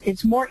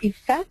it's more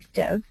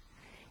effective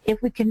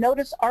if we can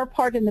notice our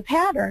part in the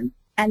pattern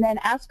and then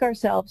ask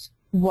ourselves,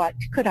 what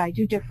could I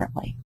do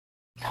differently?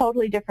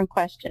 Totally different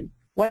question.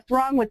 What's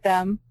wrong with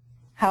them?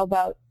 How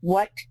about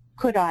what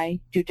could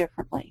I do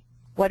differently?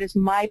 What is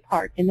my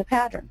part in the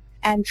pattern?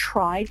 And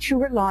try to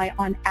rely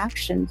on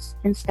actions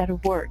instead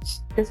of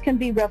words. This can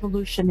be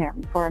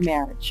revolutionary for a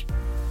marriage.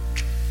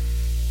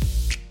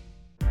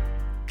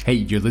 Hey,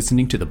 you're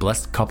listening to the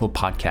Blessed Couple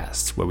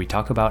Podcast, where we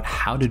talk about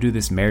how to do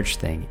this marriage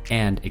thing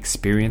and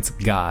experience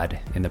God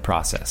in the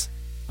process.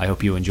 I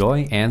hope you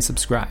enjoy and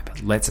subscribe.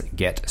 Let's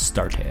get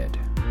started.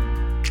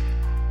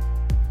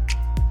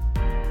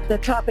 The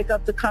topic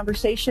of the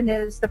conversation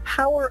is the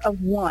power of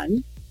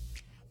one,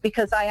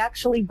 because I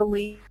actually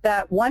believe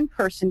that one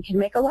person can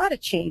make a lot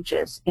of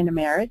changes in a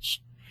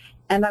marriage,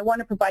 and I want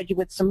to provide you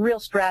with some real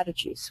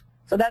strategies.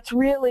 So that's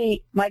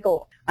really my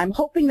goal. I'm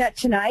hoping that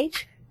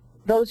tonight,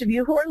 those of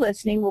you who are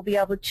listening will be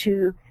able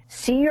to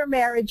see your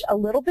marriage a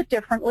little bit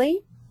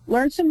differently,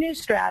 learn some new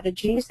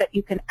strategies that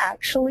you can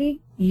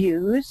actually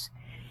use,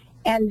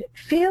 and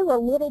feel a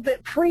little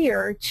bit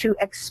freer to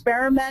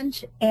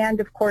experiment and,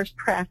 of course,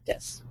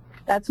 practice.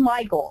 That's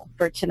my goal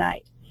for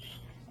tonight.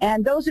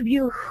 And those of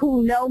you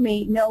who know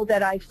me know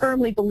that I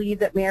firmly believe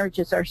that marriage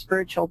is our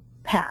spiritual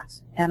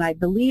path. And I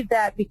believe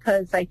that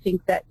because I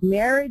think that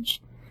marriage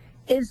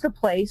is the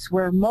place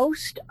where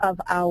most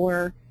of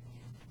our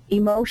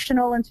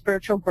emotional and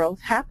spiritual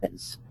growth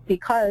happens,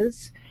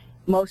 because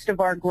most of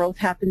our growth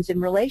happens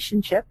in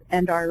relationship,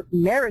 and our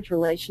marriage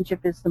relationship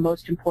is the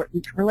most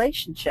important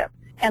relationship.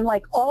 And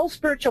like all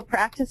spiritual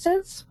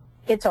practices,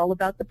 it's all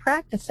about the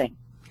practicing.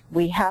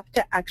 We have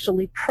to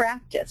actually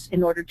practice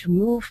in order to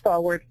move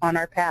forward on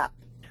our path.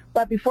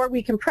 But before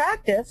we can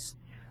practice,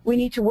 we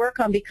need to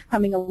work on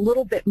becoming a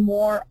little bit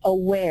more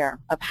aware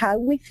of how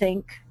we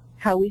think,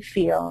 how we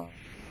feel,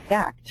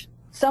 act.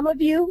 Some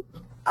of you,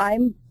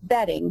 I'm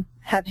betting,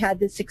 have had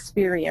this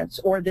experience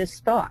or this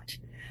thought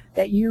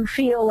that you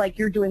feel like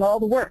you're doing all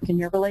the work in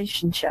your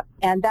relationship.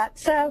 And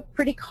that's a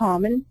pretty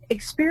common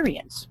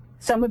experience.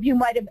 Some of you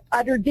might have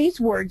uttered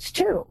these words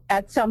too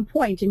at some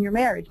point in your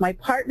marriage. My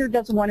partner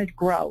doesn't want to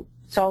grow.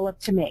 It's all up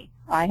to me.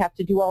 I have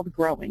to do all the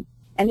growing.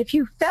 And if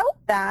you felt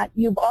that,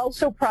 you've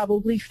also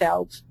probably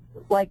felt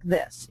like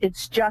this.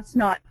 It's just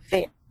not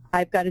fair.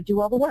 I've got to do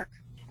all the work.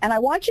 And I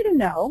want you to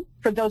know,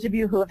 for those of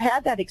you who have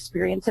had that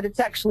experience, that it's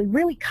actually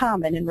really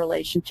common in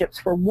relationships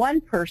for one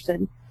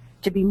person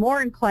to be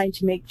more inclined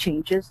to make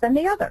changes than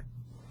the other.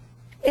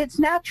 It's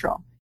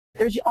natural.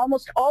 There's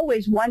almost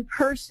always one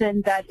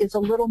person that is a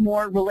little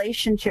more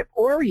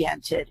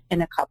relationship-oriented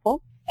in a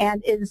couple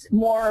and is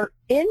more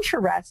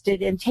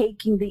interested in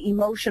taking the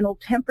emotional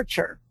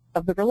temperature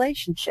of the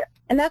relationship.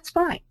 And that's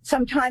fine.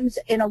 Sometimes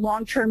in a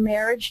long-term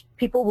marriage,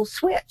 people will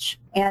switch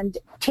and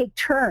take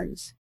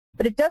turns.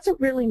 But it doesn't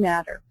really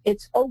matter.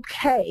 It's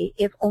okay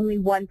if only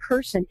one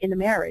person in a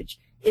marriage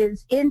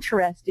is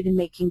interested in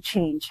making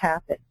change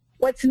happen.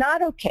 What's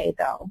not okay,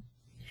 though,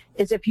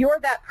 is if you're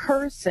that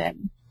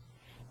person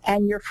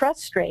and you're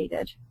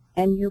frustrated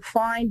and you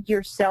find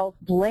yourself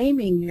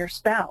blaming your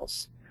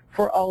spouse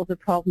for all of the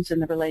problems in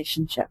the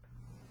relationship.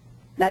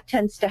 That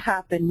tends to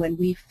happen when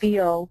we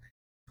feel,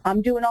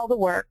 I'm doing all the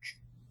work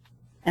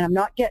and I'm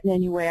not getting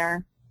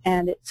anywhere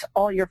and it's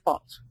all your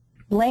fault.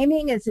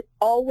 Blaming is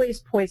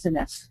always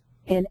poisonous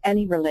in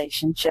any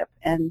relationship,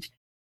 and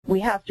we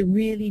have to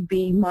really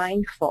be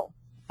mindful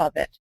of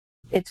it.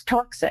 It's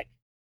toxic.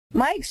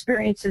 My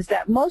experience is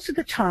that most of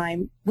the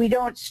time, we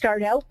don't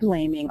start out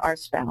blaming our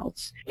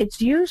spouse.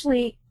 It's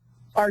usually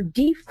our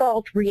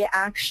default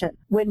reaction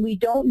when we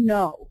don't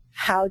know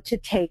how to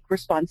take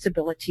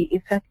responsibility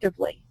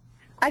effectively.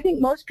 I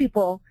think most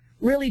people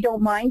really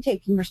don't mind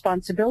taking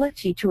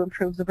responsibility to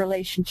improve the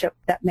relationship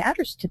that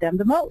matters to them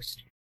the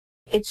most.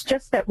 It's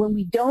just that when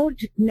we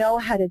don't know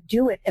how to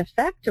do it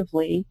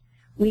effectively,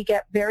 we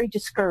get very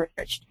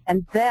discouraged,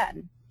 and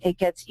then it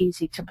gets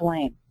easy to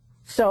blame.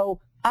 So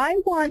I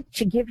want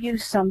to give you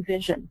some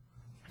vision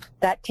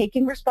that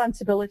taking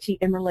responsibility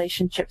in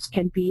relationships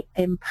can be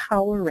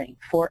empowering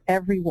for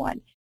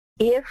everyone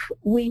if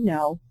we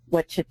know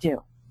what to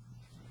do.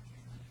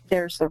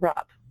 There's the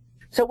rub.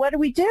 So what do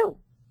we do?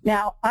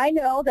 Now, I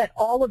know that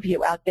all of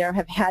you out there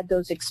have had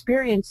those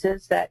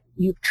experiences that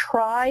you've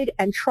tried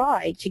and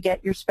tried to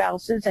get your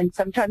spouses and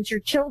sometimes your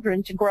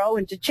children to grow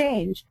and to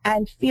change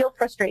and feel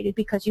frustrated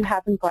because you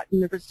haven't gotten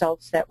the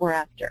results that we're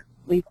after.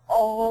 We've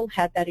all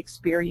had that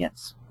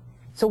experience.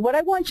 So what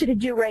I want you to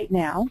do right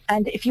now,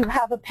 and if you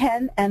have a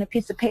pen and a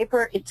piece of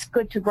paper, it's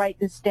good to write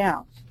this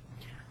down.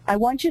 I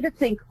want you to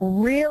think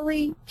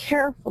really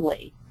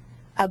carefully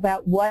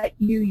about what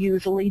you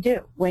usually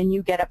do when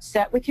you get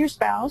upset with your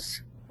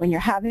spouse, when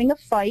you're having a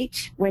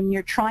fight, when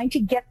you're trying to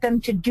get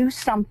them to do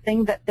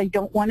something that they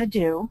don't want to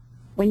do,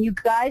 when you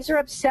guys are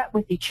upset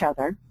with each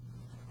other.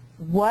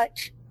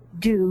 What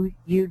do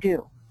you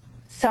do?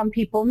 Some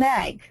people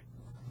nag.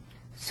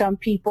 Some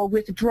people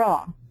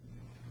withdraw.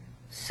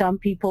 Some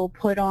people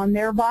put on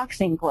their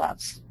boxing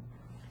gloves.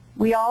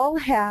 We all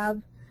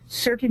have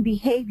certain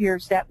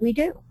behaviors that we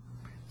do.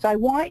 So I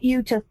want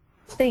you to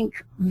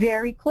think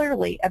very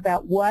clearly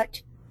about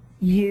what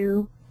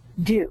you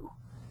do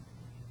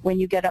when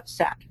you get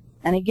upset.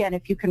 And again,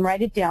 if you can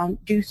write it down,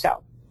 do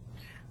so.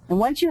 And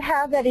once you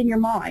have that in your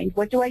mind,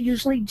 what do I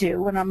usually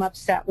do when I'm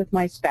upset with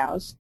my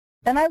spouse?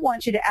 Then I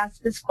want you to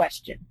ask this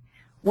question.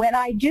 When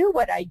I do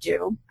what I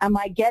do, am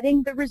I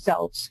getting the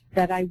results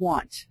that I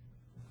want?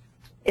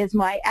 Is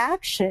my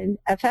action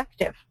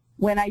effective?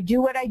 When I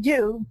do what I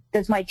do,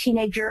 does my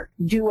teenager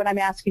do what I'm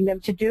asking them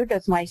to do?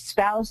 Does my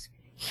spouse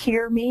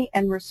hear me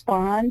and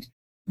respond?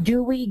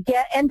 Do we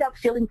end up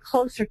feeling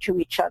closer to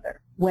each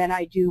other when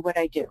I do what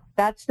I do?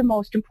 That's the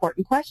most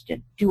important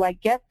question. Do I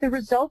get the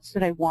results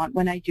that I want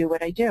when I do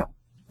what I do?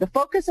 The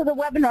focus of the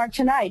webinar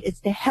tonight is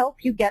to help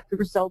you get the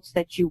results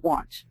that you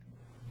want.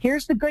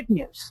 Here's the good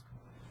news,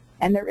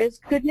 and there is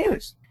good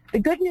news. The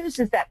good news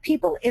is that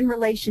people in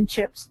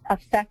relationships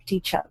affect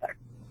each other.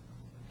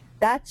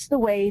 That's the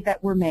way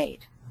that we're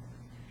made.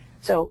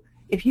 So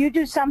if you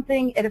do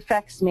something, it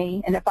affects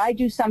me, and if I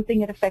do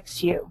something, it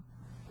affects you.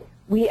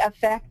 We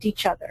affect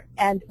each other.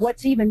 And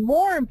what's even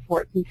more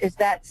important is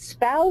that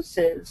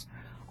spouses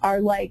are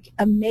like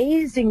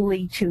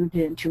amazingly tuned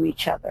into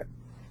each other.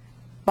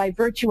 By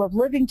virtue of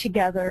living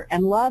together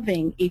and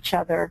loving each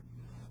other,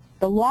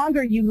 the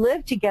longer you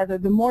live together,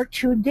 the more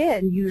tuned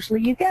in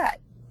usually you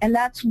get. And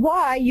that's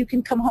why you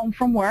can come home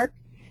from work,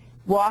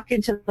 walk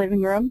into the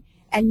living room,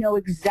 and know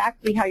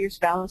exactly how your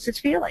spouse is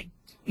feeling.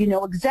 You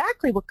know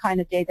exactly what kind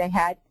of day they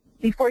had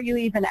before you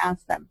even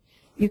ask them.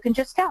 You can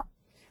just tell,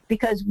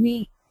 because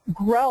we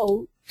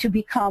grow to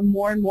become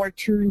more and more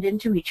tuned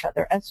into each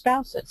other as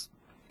spouses.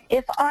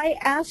 If I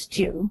asked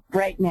you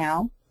right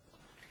now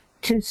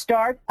to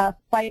start a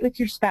fight with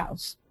your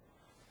spouse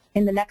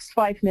in the next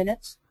 5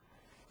 minutes,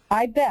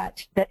 I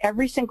bet that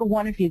every single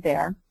one of you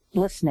there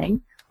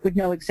listening would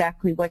know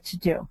exactly what to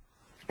do.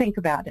 Think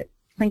about it.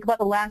 Think about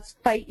the last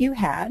fight you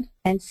had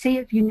and see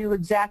if you knew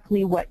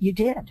exactly what you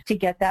did to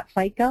get that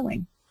fight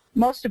going.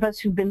 Most of us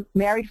who've been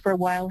married for a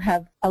while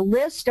have a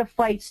list of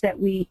fights that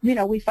we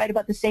fight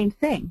about the same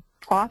thing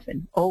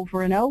often,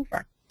 over and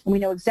over. And we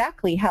know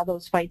exactly how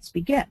those fights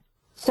begin.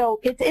 So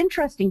it's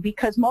interesting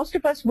because most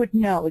of us would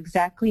know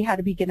exactly how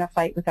to begin a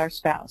fight with our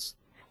spouse.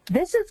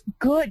 This is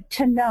good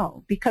to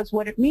know because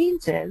what it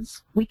means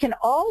is we can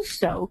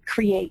also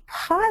create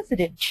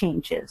positive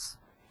changes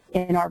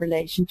in our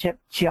relationship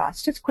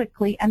just as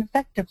quickly and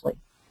effectively.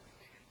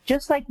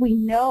 Just like we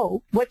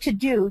know what to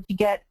do to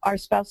get our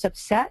spouse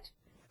upset,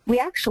 we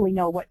actually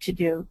know what to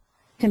do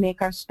to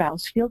make our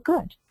spouse feel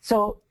good.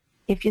 So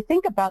if you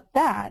think about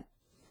that,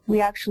 we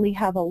actually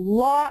have a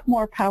lot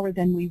more power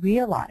than we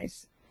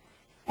realize.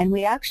 And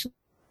we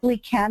actually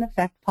can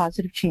affect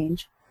positive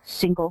change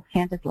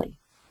single-handedly.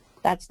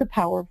 That's the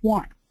power of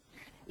one.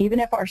 Even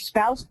if our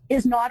spouse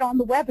is not on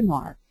the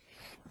webinar,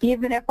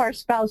 even if our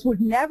spouse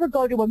would never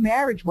go to a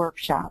marriage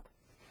workshop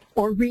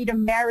or read a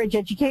marriage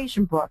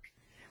education book,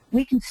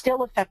 we can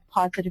still affect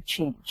positive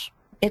change.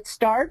 It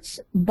starts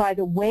by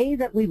the way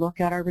that we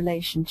look at our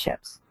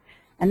relationships.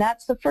 And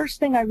that's the first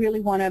thing I really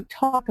want to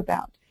talk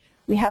about.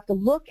 We have to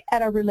look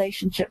at our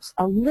relationships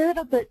a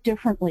little bit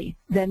differently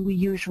than we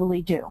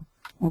usually do,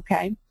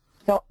 okay?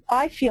 So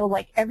I feel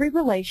like every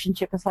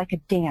relationship is like a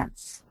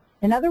dance.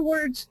 In other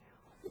words,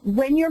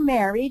 when you're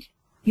married,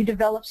 you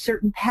develop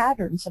certain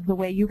patterns of the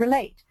way you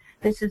relate.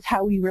 This is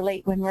how we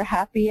relate when we're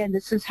happy, and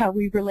this is how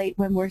we relate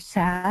when we're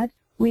sad.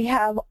 We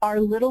have our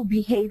little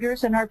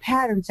behaviors and our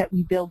patterns that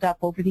we build up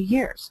over the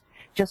years.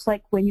 Just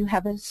like when you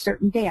have a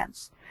certain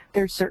dance.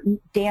 There's certain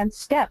dance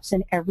steps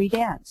in every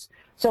dance.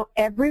 So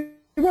every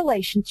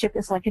relationship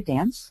is like a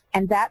dance,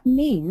 and that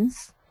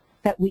means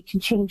that we can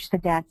change the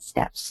dance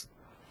steps.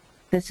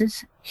 This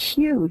is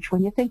huge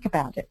when you think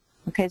about it.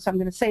 Okay, so I'm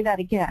going to say that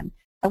again.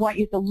 I want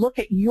you to look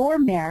at your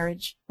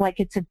marriage like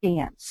it's a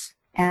dance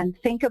and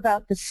think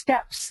about the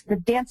steps, the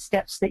dance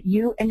steps that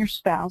you and your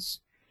spouse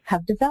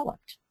have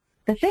developed.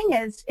 The thing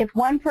is, if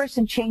one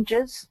person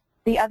changes,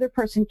 the other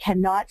person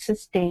cannot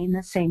sustain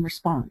the same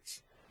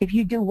response. If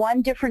you do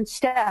one different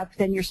step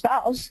than your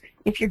spouse,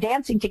 if you're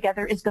dancing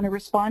together, is going to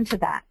respond to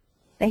that.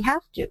 They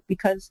have to,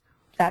 because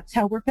that's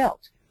how we're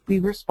built. We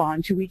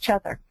respond to each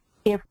other.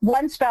 If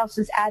one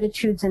spouse's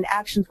attitudes and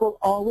actions will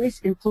always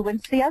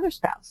influence the other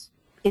spouse.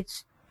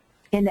 It's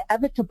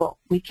inevitable.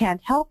 We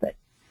can't help it.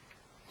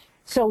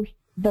 So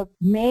the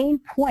main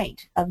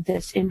point of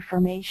this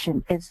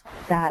information is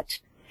that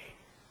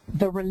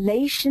the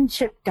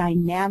relationship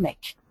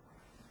dynamic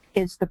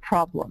is the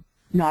problem,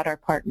 not our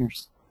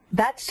partners.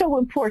 That's so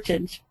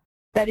important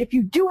that if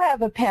you do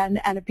have a pen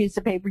and a piece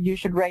of paper, you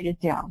should write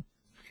it down,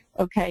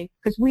 okay?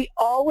 Because we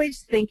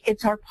always think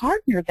it's our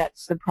partner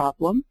that's the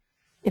problem.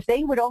 If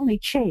they would only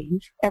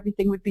change,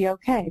 everything would be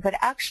okay. But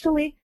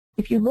actually,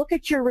 if you look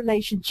at your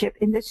relationship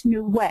in this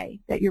new way,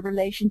 that your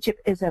relationship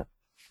is a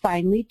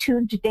finely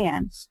tuned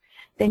dance,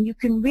 then you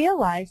can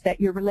realize that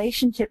your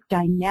relationship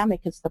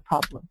dynamic is the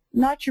problem,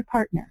 not your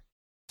partner.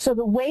 So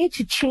the way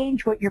to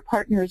change what your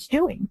partner is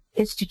doing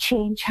is to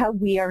change how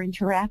we are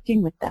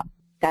interacting with them.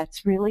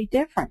 That's really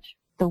different.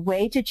 The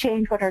way to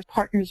change what our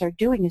partners are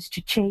doing is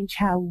to change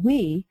how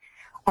we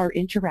are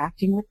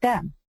interacting with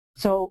them.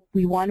 So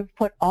we want to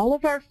put all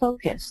of our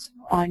focus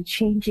on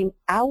changing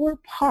our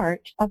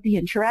part of the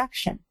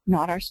interaction,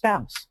 not our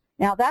spouse.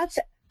 Now, that's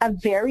a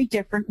very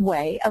different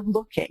way of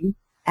looking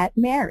at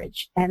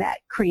marriage and at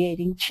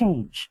creating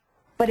change.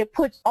 But it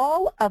puts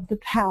all of the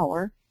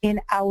power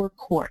in our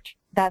court.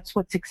 That's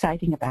what's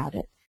exciting about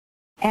it.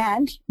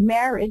 And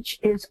marriage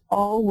is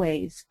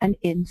always an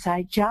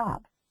inside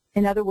job.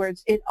 In other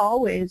words,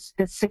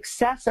 the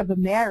success of a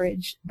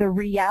marriage, the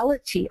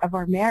reality of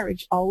our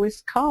marriage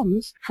always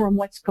comes from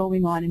what's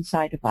going on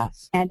inside of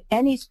us. And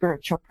any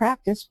spiritual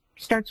practice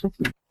starts with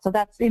me. So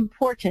that's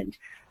important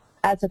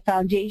as a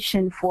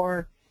foundation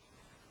for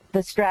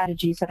the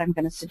strategies that I'm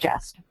going to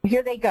suggest.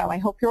 Here they go. I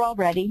hope you're all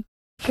ready.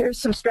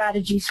 Here's some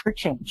strategies for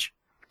change.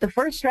 The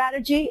first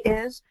strategy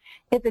is,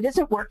 if it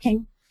isn't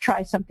working,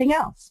 try something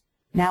else.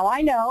 Now,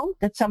 I know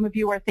that some of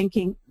you are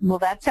thinking, well,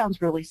 that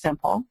sounds really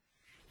simple.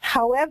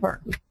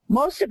 However,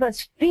 most of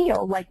us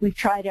feel like we've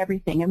tried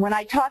everything. And when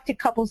I talk to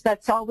couples,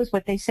 that's always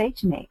what they say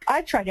to me.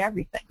 I've tried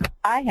everything.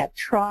 I have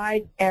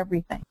tried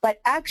everything.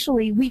 But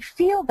actually, we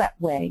feel that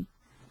way.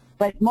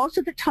 But most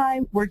of the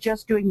time, we're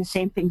just doing the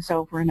same things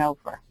over and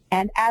over.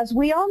 And as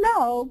we all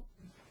know,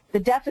 the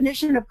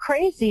definition of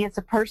crazy is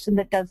a person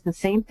that does the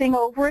same thing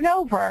over and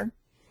over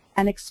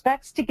and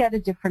expects to get a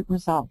different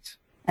result.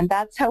 And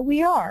that's how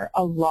we are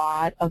a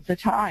lot of the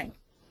time.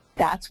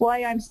 That's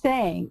why I'm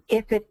saying,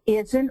 if it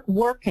isn't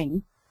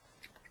working,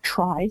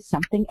 try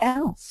something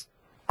else.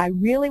 I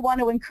really want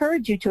to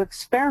encourage you to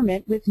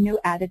experiment with new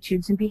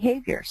attitudes and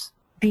behaviors.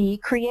 Be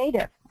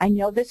creative. I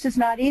know this is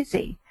not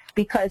easy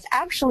because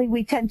actually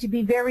we tend to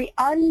be very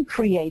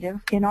uncreative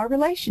in our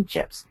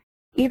relationships,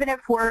 even if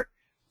we're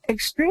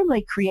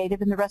extremely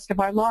creative in the rest of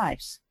our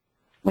lives.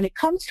 When it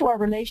comes to our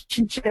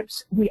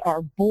relationships, we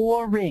are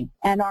boring,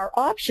 and our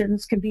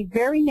options can be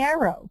very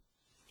narrow,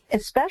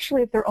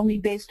 especially if they're only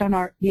based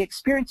on the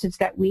experiences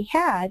that we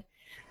had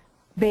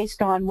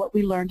based on what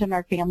we learned in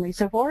our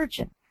families of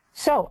origin.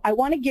 So I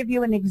want to give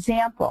you an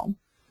example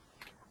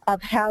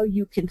of how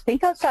you can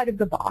think outside of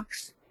the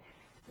box,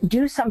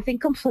 do something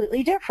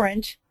completely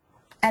different,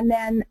 and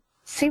then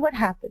see what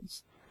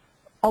happens.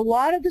 A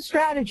lot of the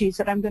strategies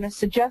that I'm going to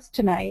suggest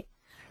tonight,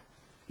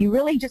 you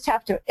really just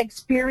have to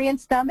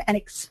experience them and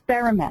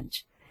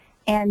experiment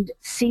and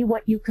see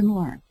what you can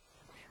learn.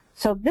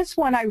 So this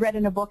one I read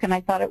in a book and I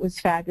thought it was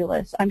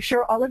fabulous. I'm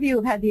sure all of you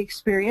have had the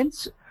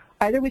experience,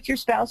 either with your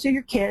spouse or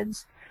your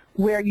kids,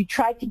 where you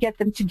tried to get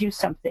them to do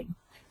something.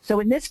 So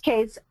in this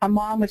case, a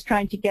mom was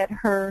trying to get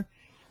her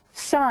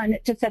son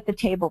to set the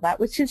table. That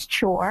was his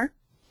chore.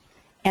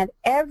 And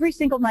every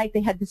single night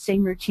they had the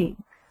same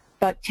routine.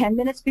 About 10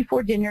 minutes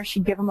before dinner,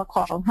 she'd give him a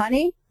call.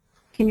 Honey,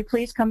 can you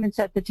please come and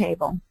set the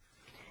table?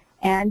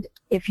 And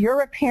if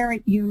you're a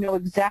parent, you know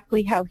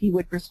exactly how he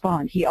would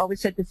respond. He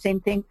always said the same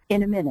thing,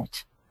 in a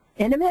minute.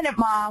 In a minute,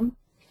 Mom.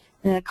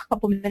 And a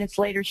couple minutes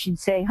later, she'd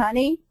say,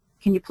 honey,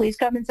 can you please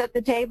come and set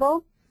the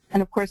table?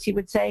 And of course, he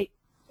would say,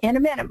 in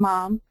a minute,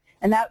 Mom.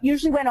 And that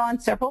usually went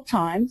on several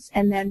times.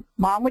 And then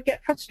Mom would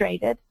get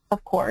frustrated,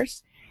 of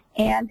course.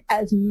 And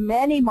as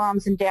many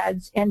moms and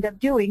dads end up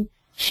doing,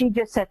 she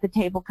just set the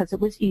table because it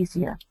was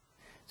easier.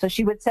 So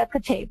she would set the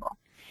table.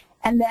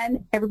 And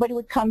then everybody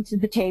would come to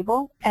the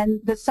table, and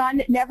the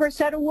son never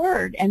said a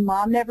word, and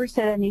Mom never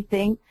said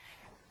anything.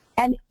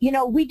 And, you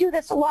know, we do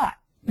this a lot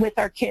with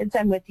our kids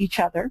and with each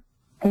other.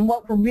 And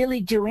what we're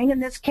really doing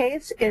in this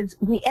case is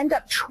we end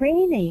up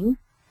training,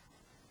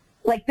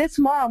 like this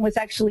mom was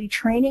actually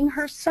training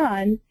her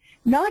son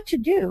not to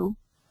do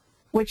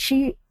what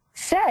she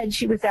said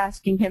she was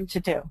asking him to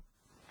do.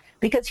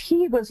 Because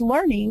he was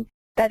learning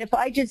that if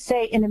I just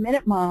say, in a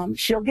minute, Mom,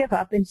 she'll give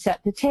up and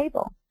set the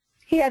table.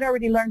 He had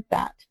already learned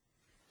that.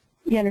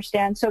 You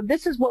understand? So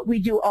this is what we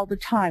do all the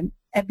time.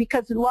 And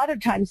because a lot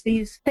of times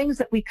these things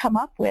that we come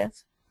up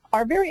with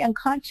are very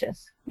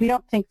unconscious. We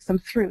don't think them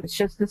through. It's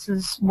just, this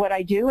is what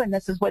I do and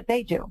this is what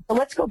they do. But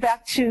let's go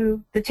back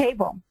to the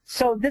table.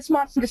 So this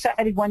mom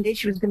decided one day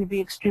she was going to be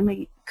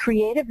extremely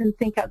creative and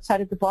think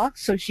outside of the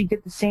box. So she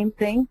did the same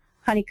thing.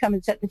 Honey, come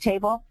and set the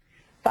table.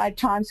 5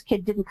 times,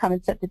 kid didn't come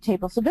and set the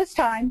table. So this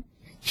time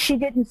she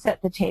didn't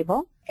set the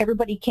table.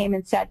 Everybody came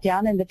and sat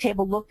down, and the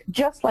table looked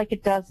just like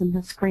it does in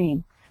the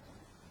screen.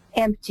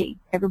 Empty.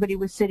 Everybody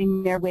was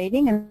sitting there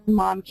waiting, and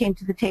Mom came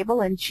to the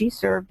table and she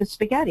served the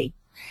spaghetti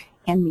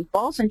and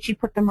meatballs, and she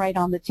put them right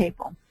on the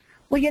table.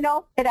 Well, you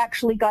know, it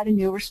actually got a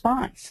new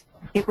response.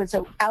 It was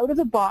an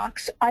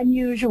out-of-the-box,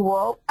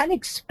 unusual,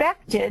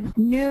 unexpected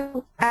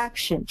new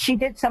action. She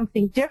did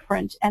something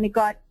different, and it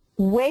got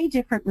way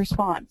different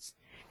response.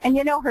 And,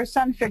 you know, her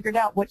son figured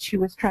out what she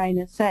was trying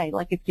to say.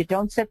 Like, if you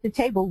don't set the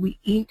table, we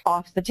eat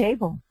off the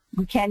table.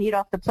 We can't eat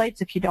off the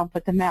plates if you don't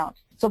put them out.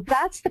 So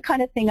that's the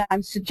kind of thing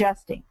I'm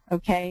suggesting,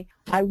 okay?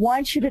 I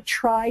want you to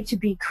try to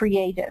be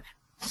creative.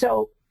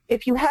 So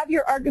if you have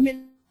your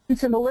arguments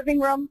in the living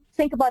room,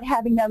 think about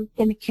having them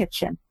in the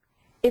kitchen.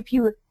 If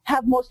you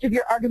have most of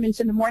your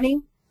arguments in the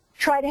morning,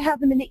 try to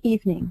have them in the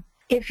evening.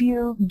 If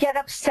you get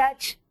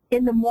upset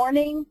in the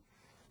morning,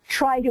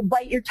 try to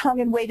bite your tongue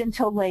and wait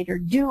until later.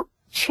 Do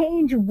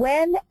Change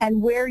when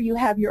and where you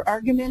have your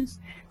arguments.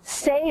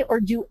 Say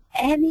or do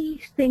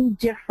anything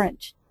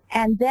different,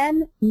 and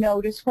then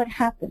notice what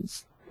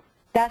happens.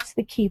 That's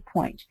the key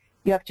point.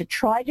 You have to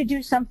try to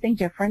do something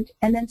different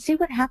and then see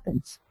what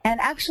happens.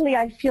 And actually,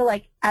 I feel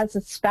like as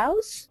a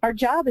spouse, our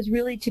job is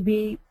really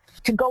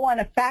to go on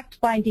a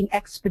fact-finding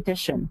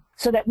expedition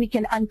so that we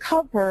can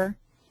uncover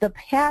the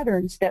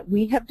patterns that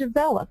we have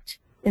developed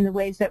in the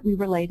ways that we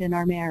relate in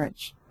our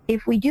marriage.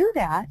 If we do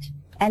that,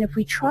 and if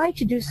we try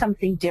to do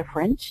something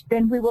different,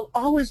 then we will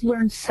always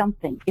learn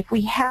something. If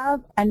we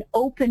have an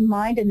open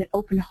mind and an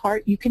open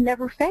heart, you can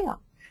never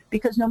fail.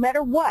 Because no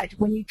matter what,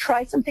 when you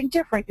try something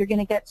different, you're going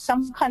to get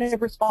some kind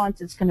of response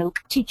that's going to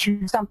teach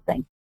you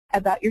something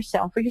about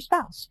yourself or your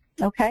spouse.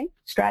 Okay?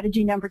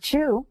 Strategy number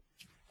 2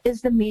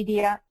 is the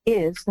media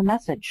is the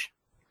message.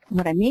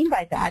 What I mean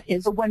by that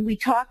is when we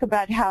talk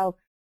about how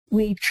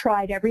we've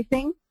tried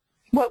everything,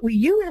 what we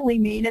usually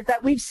mean is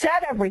that we've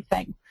said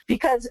everything.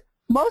 Because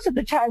most of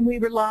the time we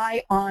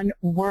rely on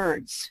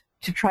words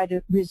to try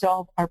to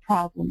resolve our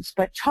problems.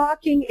 But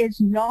talking is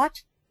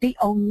not the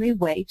only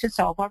way to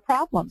solve our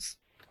problems.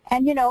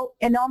 And, you know,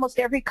 in almost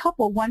every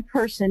couple, one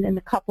person in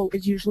the couple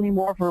is usually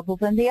more verbal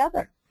than the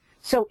other.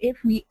 So if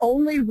we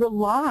only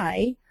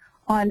rely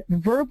on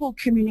verbal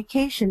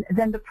communication,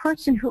 then the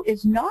person who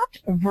is not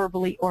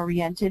verbally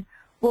oriented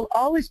will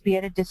always be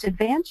at a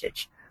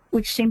disadvantage,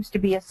 which seems to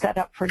be a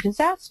setup for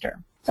disaster.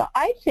 So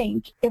I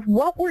think if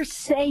what we're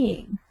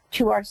saying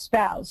to our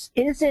spouse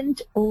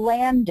isn't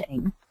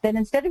landing, then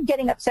instead of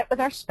getting upset with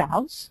our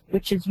spouse,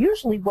 which is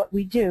usually what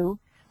we do,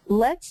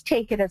 let's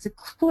take it as a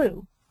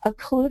clue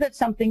that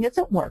something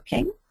isn't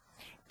working,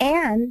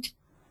 and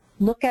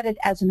look at it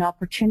as an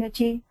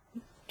opportunity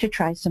to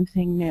try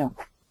something new.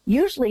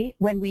 Usually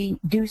when we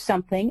do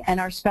something and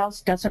our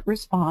spouse doesn't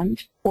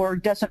respond or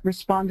doesn't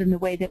respond in the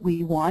way that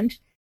we want,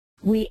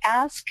 we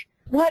ask,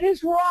 what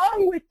is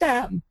wrong with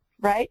them?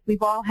 Right?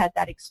 We've all had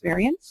that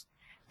experience.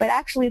 But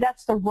actually,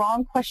 that's the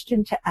wrong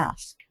question to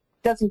ask.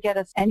 It doesn't get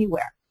us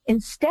anywhere.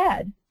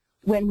 Instead,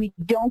 when we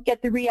don't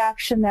get the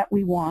reaction that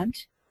we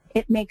want,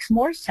 it makes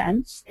more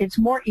sense, it's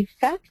more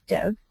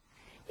effective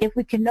if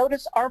we can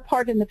notice our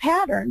part in the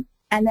pattern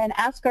and then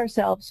ask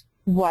ourselves,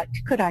 what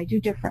could I do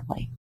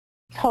differently?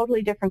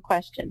 Totally different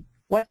question.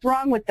 What's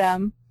wrong with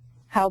them?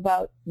 How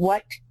about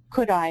what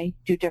could I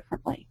do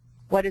differently?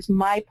 What is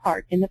my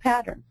part in the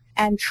pattern?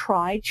 And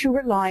try to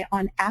rely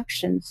on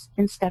actions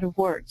instead of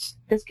words.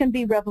 This can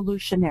be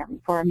revolutionary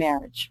for a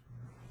marriage.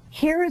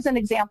 Here is an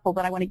example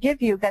that I want to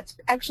give you that's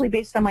actually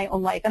based on my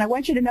own life. And I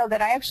want you to know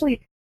that I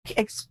actually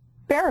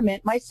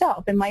experiment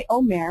myself in my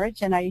own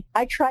marriage, and I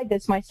tried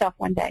this myself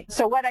one day.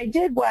 So what I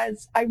did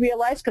was I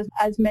realized, because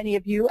as many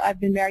of you, I've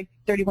been married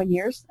 31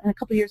 years, and a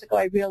couple of years ago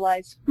I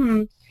realized,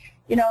 you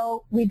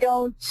know, we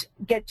don't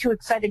get too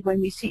excited when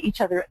we see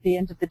each other at the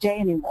end of the day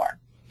anymore.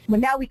 Well,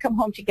 now we come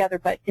home together,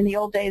 but in the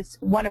old days,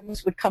 one of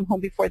us would come home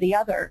before the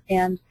other.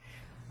 And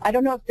I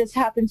don't know if this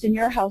happens in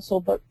your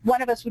household, but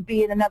one of us would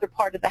be in another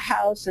part of the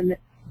house and the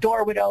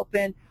door would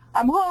open.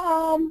 I'm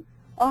home.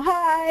 Oh,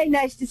 hi.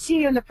 Nice to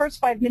see you. In the first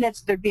 5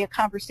 minutes, there'd be a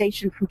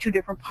conversation from 2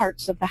 different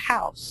parts of the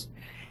house.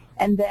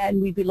 And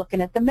then we'd be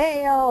looking at the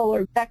mail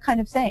or that kind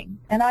of thing.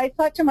 And I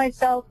thought to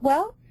myself,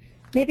 well,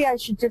 maybe I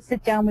should just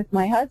sit down with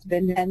my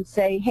husband and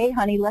say, hey,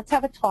 honey, let's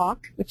have a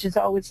talk, which is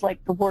always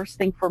like the worst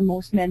thing for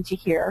most men to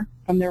hear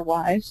from their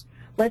wives.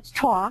 Let's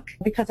talk,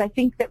 because I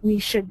think that we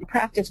should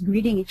practice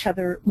greeting each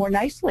other more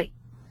nicely.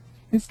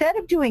 Instead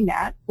of doing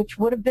that, which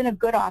would have been a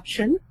good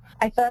option,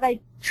 I thought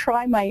I'd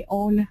try my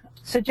own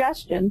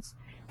suggestions,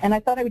 and I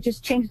thought I would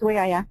just change the way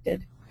I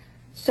acted.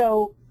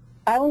 So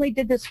I only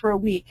did this for a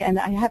week, and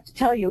I have to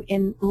tell you,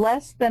 in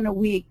less than a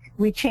week,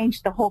 we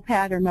changed the whole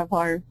pattern of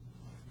our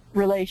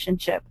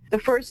relationship. The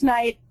first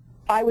night,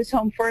 I was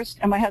home first,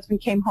 and my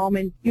husband came home,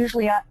 and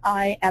usually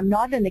I am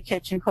not in the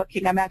kitchen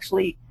cooking. I'm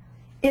actually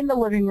in the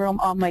living room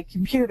on my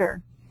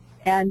computer.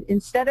 And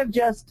instead of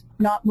just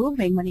not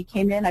moving when he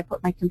came in, I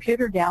put my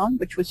computer down,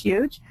 which was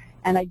huge,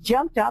 and I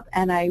jumped up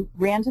and I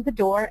ran to the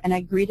door and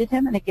I greeted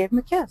him and I gave him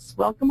a kiss.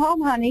 Welcome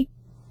home, honey.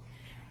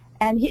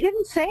 And he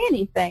didn't say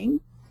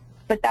anything,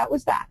 but that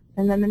was that.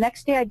 And then the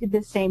next day I did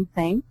the same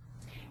thing.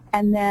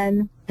 And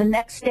then the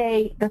next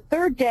day, the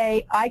third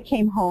day, I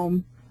came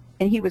home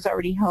and he was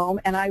already home,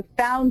 and I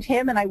found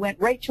him and I went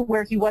right to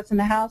where he was in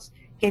the house,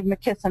 gave him a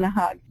kiss and a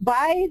hug.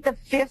 By the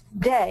 5th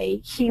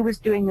day, he was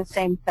doing the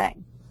same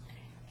thing.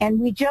 And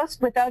we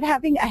just, without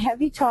having a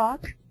heavy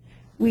talk,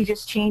 we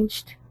just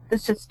changed the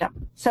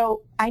system.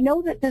 So I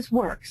know that this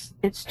works.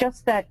 It's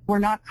just that we're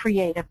not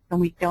creative and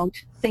we don't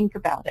think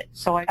about it.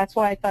 So that's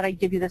why I thought I'd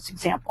give you this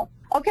example.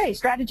 Okay,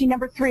 strategy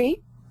number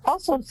 3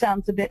 also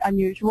sounds a bit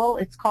unusual.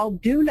 It's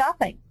called do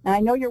nothing. And I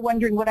know you're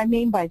wondering what I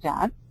mean by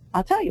that.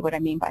 I'll tell you what I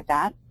mean by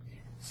that.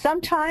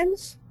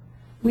 Sometimes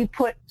we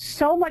put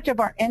so much of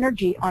our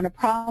energy on a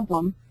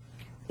problem,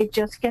 it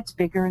just gets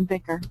bigger and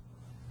bigger.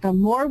 The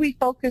more we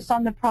focus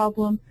on the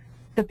problem,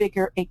 the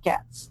bigger it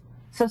gets.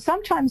 So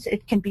sometimes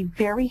it can be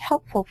very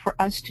helpful for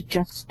us to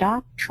just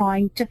stop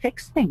trying to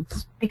fix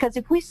things. Because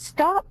if we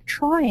stop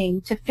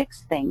trying to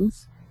fix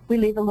things, we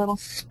leave a little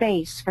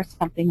space for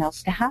something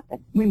else to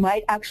happen. We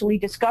might actually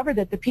discover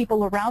that the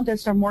people around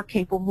us are more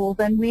capable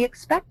than we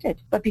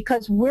expected. But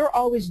because we're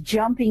always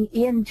jumping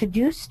in to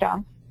do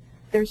stuff,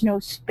 there's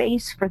no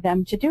space for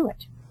them to do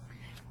it.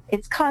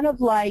 It's kind of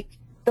like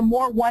the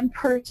more one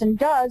person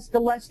does, the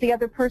less the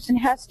other person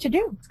has to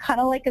do. It's kind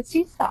of like a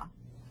seesaw,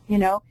 you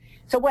know?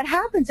 So what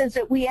happens is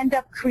that we end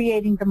up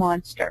creating the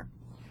monster.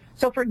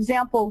 So for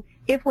example,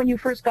 if when you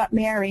first got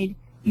married,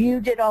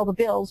 you did all the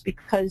bills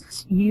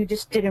because you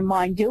just didn't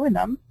mind doing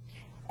them,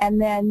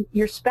 and then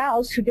your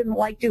spouse, who didn't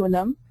like doing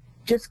them,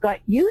 just got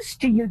used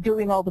to you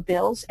doing all the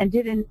bills and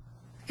didn't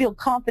feel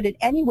confident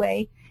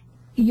anyway,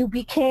 you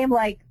became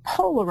like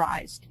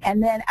polarized.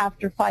 And then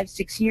after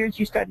 5-6 years,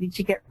 you started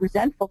to get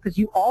resentful because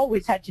you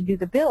always had to do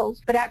the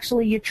bills, but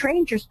actually you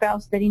trained your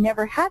spouse that he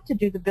never had to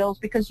do the bills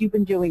because you've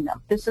been doing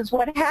them. This is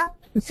what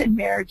happens in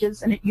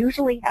marriages, and it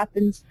usually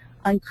happens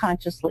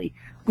unconsciously.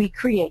 We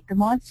create the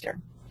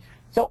monster.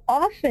 So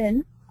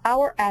often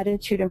our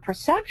attitude and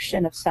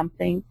perception of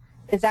something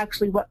is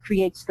actually what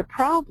creates the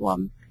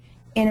problem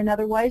in an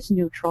otherwise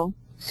neutral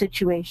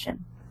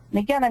situation. And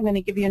again, I'm going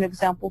to give you an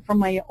example from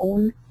my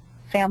own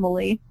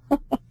family.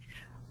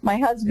 My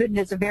husband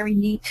is a very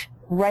neat,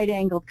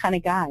 right-angled kind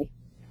of guy,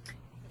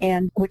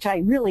 and which I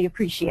really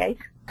appreciate.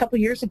 A couple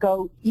of years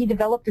ago, he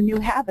developed a new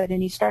habit,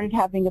 and he started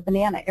having a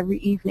banana every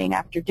evening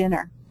after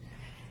dinner.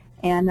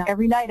 And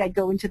every night I'd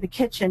go into the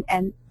kitchen,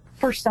 and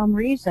for some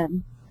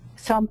reason,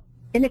 some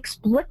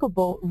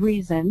inexplicable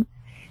reason,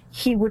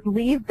 he would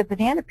leave the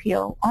banana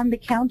peel on the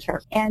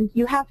counter. And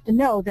you have to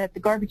know that the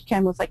garbage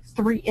can was like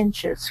 3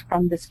 inches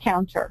from this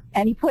counter.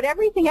 And he put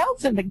everything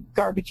else in the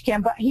garbage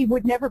can, but he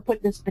would never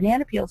put this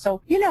banana peel.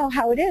 So you know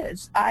how it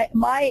is.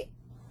 My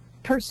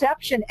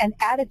perception and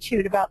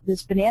attitude about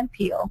this banana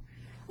peel,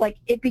 like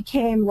it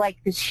became like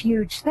this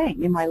huge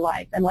thing in my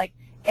life. And like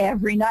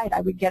every night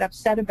I would get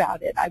upset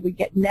about it. I would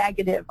get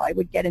negative. I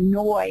would get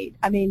annoyed.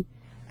 I mean,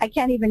 I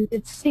can't even,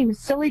 it seems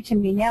silly to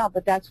me now,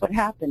 but that's what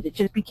happened. It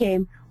just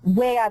became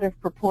way out of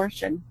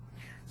proportion.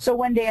 So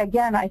one day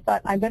again, I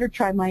thought I better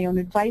try my own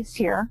advice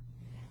here.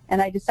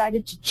 And I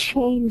decided to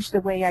change the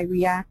way I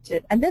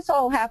reacted. And this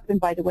all happened,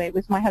 by the way,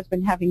 with my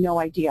husband having no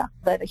idea.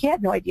 But he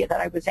had no idea that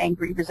I was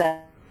angry,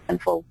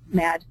 resentful,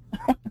 mad.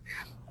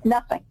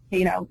 Nothing,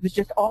 you know, it was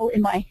just all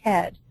in my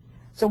head.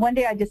 So one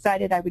day I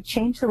decided I would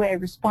change the way I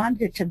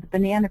responded to the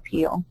banana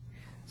peel.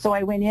 So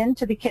I went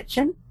into the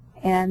kitchen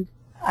and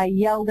I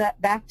yelled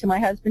back to my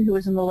husband, who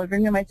was in the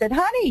living room. I said,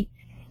 honey,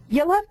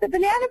 you left the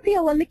banana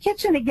peel in the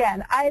kitchen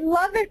again. I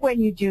love it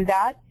when you do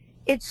that.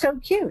 It's so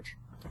cute.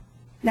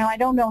 Now, I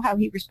don't know how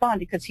he responded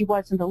because he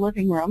was in the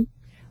living room,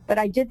 but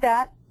I did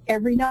that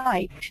every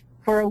night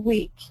for a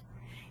week.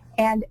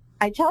 And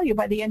I tell you,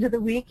 by the end of the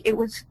week, it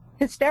was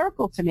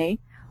hysterical to me.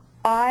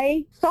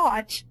 I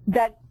thought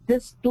that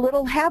this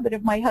little habit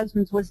of my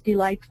husband's was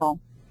delightful.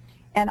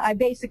 And I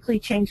basically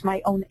changed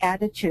my own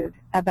attitude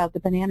about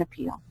the banana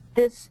peel.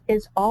 This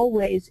is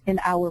always in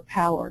our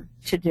power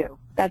to do.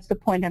 That's the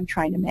point I'm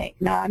trying to make.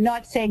 Now, I'm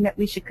not saying that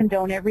we should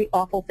condone every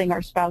awful thing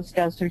our spouse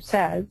does or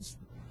says.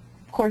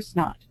 Of course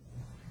not.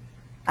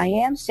 I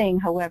am saying,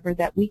 however,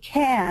 that we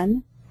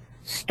can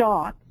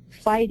stop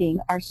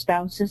fighting our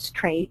spouse's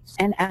traits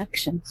and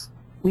actions.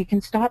 We can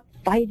stop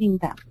fighting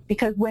them.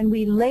 Because when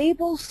we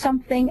label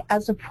something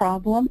as a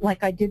problem,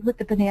 like I did with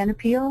the banana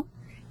peel,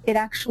 it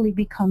actually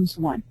becomes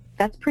one.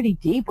 That's pretty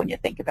deep when you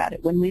think about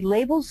it. When we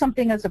label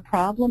something as a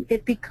problem,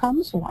 it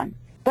becomes one.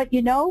 But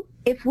you know,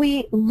 if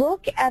we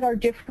look at our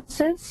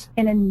differences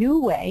in a new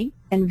way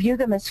and view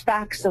them as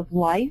facts of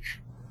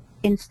life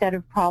instead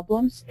of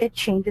problems, it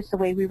changes the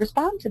way we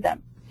respond to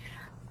them.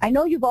 I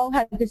know you've all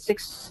had this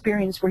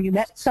experience where you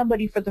met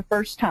somebody for the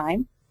first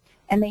time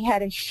and they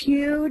had a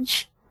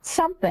huge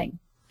something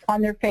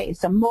on their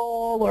face, a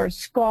mole or a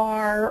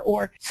scar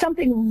or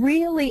something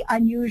really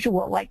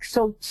unusual, like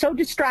so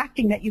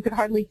distracting that you could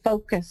hardly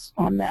focus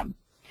on them.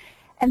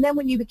 And then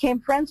when you became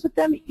friends with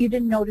them, you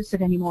didn't notice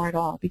it anymore at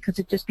all because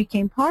it just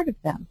became part of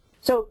them.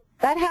 So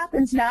that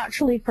happens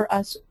naturally for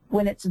us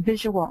when it's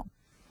visual.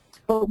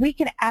 But we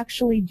can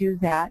actually do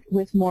that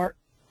with more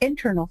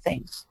internal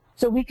things.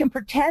 So we can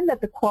pretend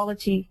that the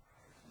quality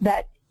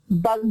that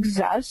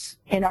bugs us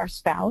in our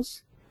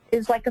spouse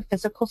is like a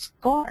physical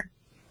scar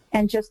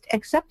and just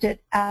accept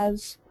it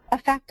as a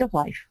fact of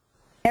life.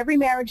 Every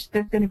marriage,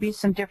 there's going to be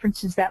some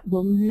differences that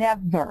will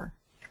never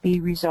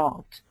be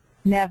resolved.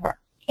 Never.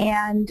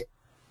 And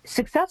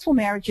successful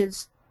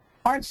marriages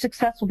aren't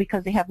successful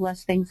because they have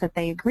less things that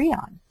they agree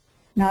on.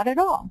 Not at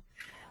all.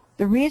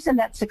 The reason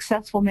that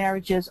successful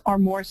marriages are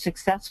more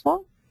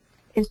successful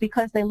is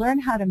because they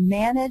learn how to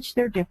manage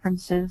their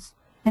differences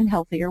in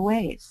healthier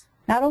ways.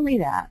 Not only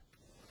that,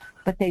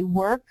 but they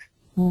work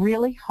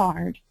really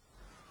hard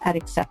at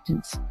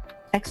acceptance.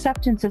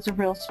 Acceptance is a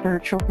real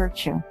spiritual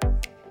virtue.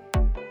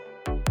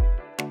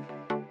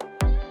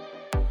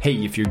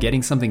 Hey, if you're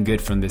getting something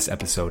good from this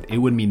episode, it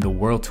would mean the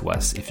world to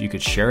us if you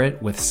could share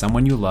it with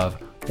someone you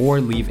love or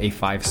leave a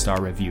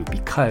 5-star review,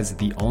 because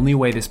the only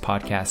way this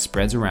podcast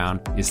spreads around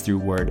is through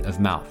word of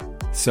mouth.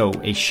 So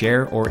a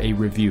share or a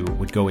review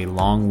would go a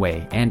long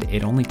way, and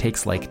it only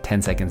takes like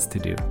 10 seconds to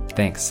do.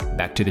 Thanks.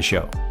 Back to the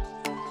show.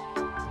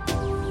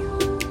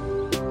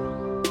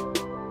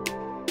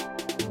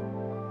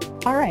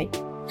 All right,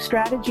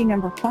 strategy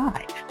number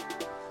 5.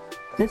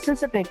 This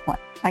is a big one.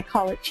 I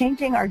call it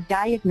changing our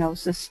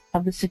diagnosis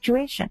of the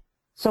situation.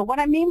 So what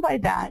I mean by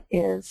that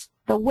is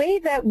the way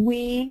that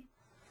we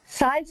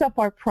size up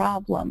our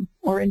problem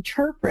or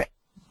interpret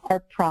our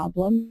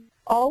problem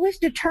always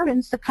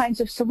determines the kinds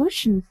of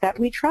solutions that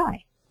we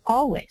try.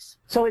 Always.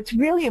 So it's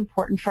really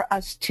important for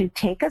us to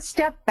take a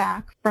step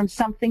back from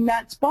something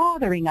that's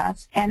bothering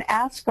us and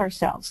ask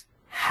ourselves,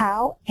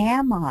 how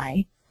am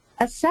I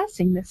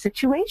assessing the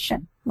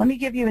situation? Let me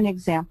give you an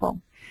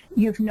example.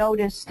 You've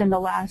noticed in the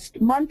last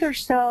month or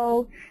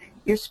so,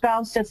 your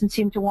spouse doesn't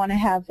seem to want to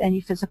have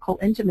any physical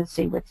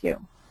intimacy with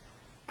you.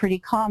 Pretty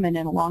common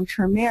in a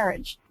long-term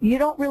marriage. You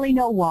don't really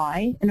know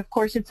why, and of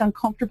course it's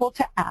uncomfortable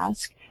to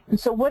ask. And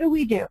so what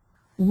do?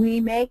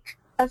 We make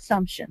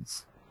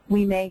assumptions.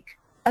 We make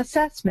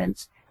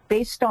assessments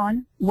based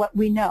on what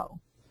we know.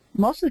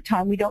 Most of the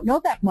time we don't know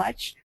that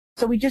much,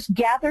 so we just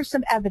gather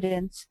some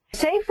evidence.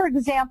 Say, for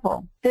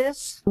example,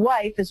 this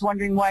wife is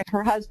wondering why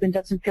her husband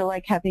doesn't feel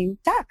like having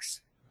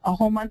sex. A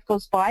whole month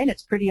goes by and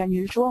it's pretty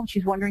unusual, and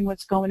she's wondering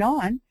what's going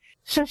on.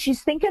 So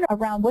she's thinking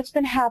around what's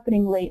been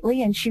happening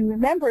lately, and she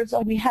remembers,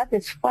 oh, we had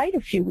this fight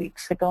a few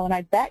weeks ago, and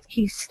I bet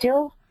he's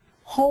still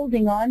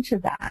holding on to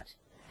that.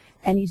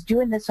 And he's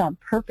doing this on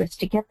purpose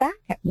to get back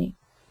at me.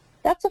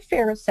 That's a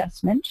fair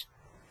assessment.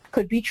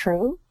 Could be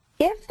true.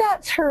 If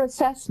that's her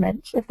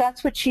assessment, if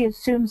that's what she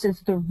assumes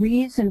is the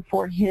reason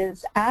for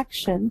his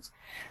actions,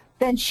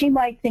 then she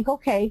might think,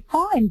 okay,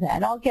 fine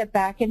then, I'll get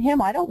back at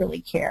him. I don't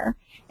really care.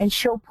 And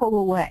she'll pull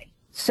away.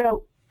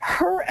 So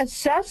her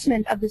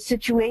assessment of the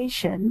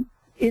situation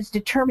is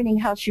determining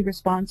how she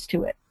responds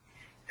to it.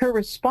 Her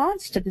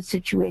response to the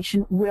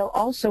situation will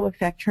also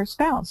affect her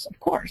spouse,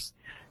 of course.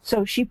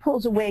 So she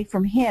pulls away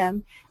from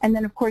him, and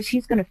then, of course,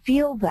 he's going to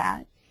feel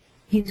that.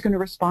 He's going to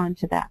respond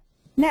to that.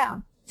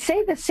 Now,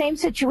 say the same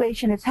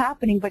situation is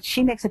happening, but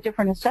she makes a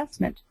different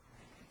assessment.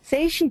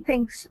 Say she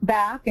thinks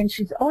back and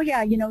she's, oh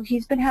yeah,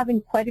 he's been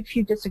having quite a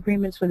few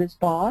disagreements with his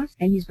boss,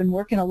 and he's been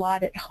working a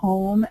lot at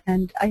home,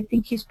 and I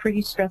think he's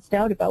pretty stressed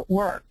out about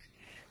work.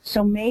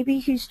 So maybe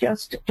he's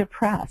just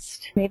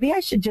depressed. Maybe I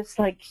should just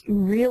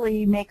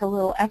really make a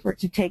little effort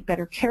to take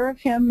better care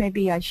of him.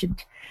 Maybe I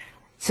should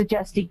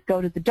suggest he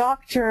go to the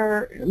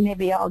doctor.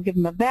 Maybe I'll give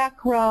him a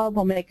back rub.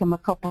 I'll make him a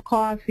cup of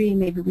coffee.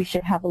 Maybe we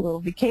should have a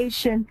little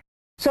vacation.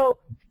 So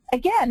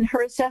again,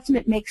 her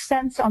assessment makes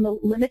sense on the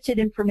limited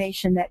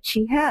information that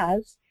she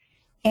has.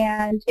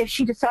 And if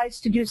she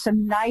decides to do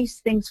some nice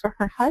things for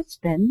her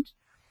husband,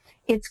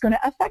 it's going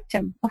to affect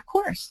him, of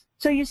course.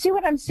 So you see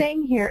what I'm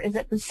saying here is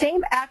that the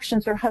same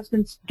actions her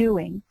husband's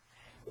doing,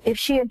 if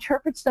she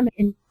interprets them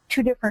in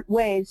 2 different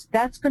ways,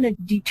 that's going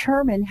to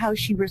determine how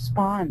she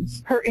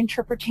responds. Her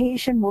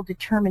interpretation will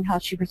determine how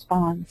she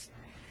responds.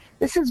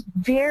 This is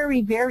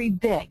very, very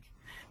big.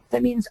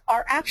 That means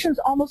our actions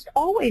almost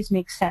always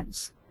make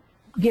sense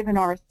given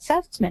our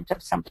assessment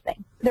of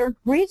something. They're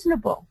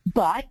reasonable,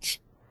 but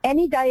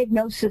any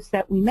diagnosis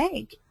that we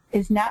make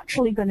is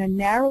naturally going to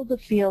narrow the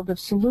field of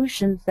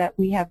solutions that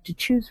we have to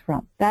choose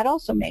from. That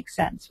also makes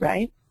sense,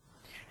 right?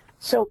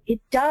 So it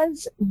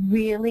does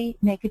really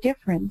make a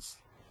difference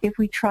if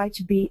we try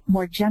to be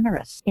more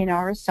generous in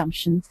our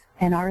assumptions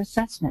and our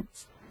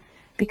assessments.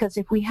 Because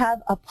if we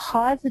have a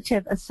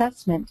positive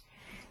assessment,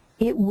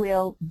 it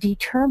will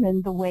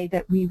determine the way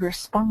that we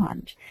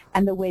respond.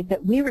 And the way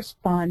that we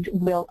respond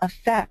will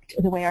affect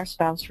the way our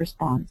spouse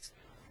responds.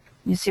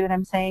 You see what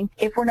I'm saying?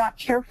 If we're not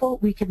careful,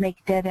 we could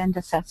make dead-end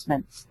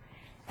assessments.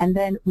 And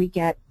then we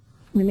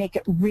make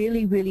it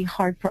really, really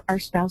hard for our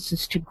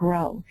spouses to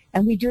grow.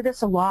 And we do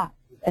this a lot,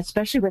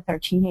 especially with our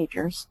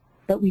teenagers.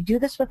 But we do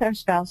this with our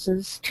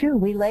spouses too.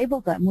 We label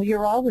them. Well,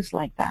 you're always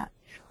like that.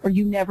 Or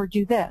you never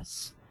do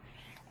this.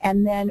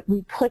 And then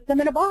we put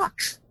them in a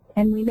box.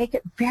 And we make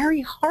it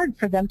very hard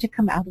for them to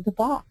come out of the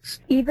box,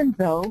 even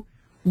though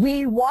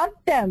we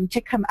want them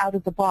to come out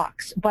of the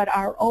box, but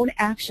our own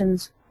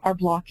actions are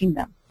blocking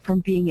them from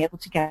being able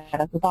to get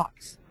out of the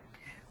box.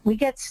 We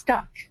get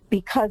stuck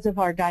because of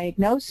our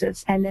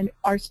diagnosis, and then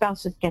our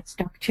spouses get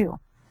stuck too.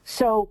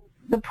 So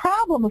the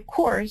problem, of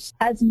course,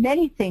 as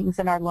many things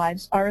in our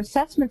lives, our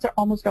assessments are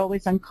almost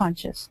always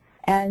unconscious.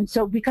 And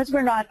so because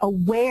we're not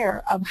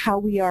aware of how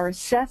we are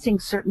assessing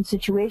certain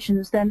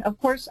situations, then of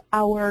course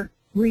our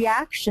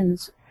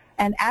reactions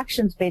and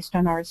actions based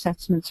on our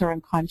assessments are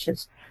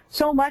unconscious.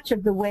 So much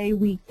of the way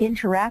we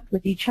interact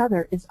with each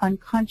other is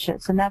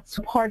unconscious, and that's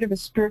part of a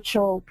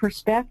spiritual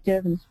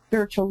perspective and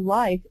spiritual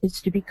life,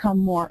 is to become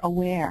more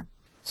aware.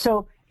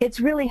 So it's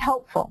really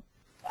helpful.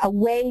 A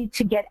way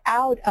to get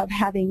out of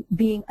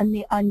being in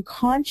the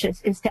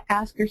unconscious is to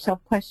ask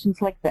yourself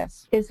questions like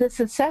this. Is this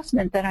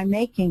assessment that I'm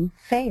making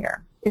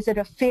fair? Is it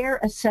a fair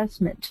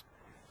assessment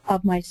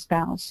of my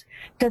spouse?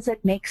 Does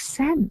it make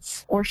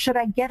sense? Or should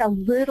I get a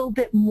little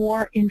bit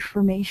more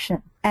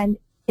information? And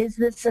is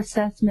this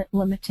assessment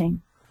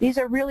limiting? These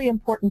are really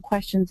important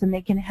questions, and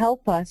they can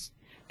help us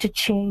to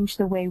change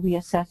the way we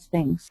assess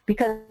things.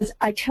 Because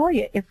I tell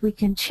you, if we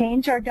can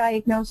change our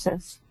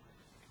diagnosis,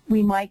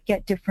 we might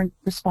get different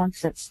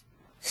responses.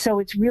 So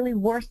it's really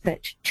worth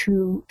it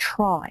to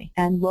try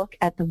and look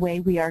at the way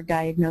we are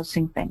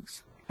diagnosing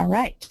things. All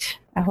right.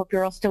 I hope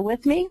you're all still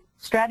with me.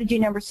 Strategy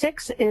number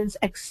 6 is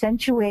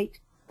accentuate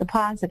the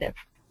positive.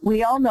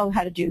 We all know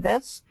how to do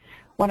this.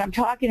 What I'm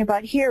talking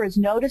about here is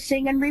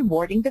noticing and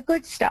rewarding the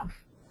good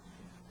stuff.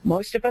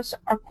 Most of us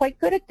are quite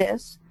good at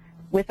this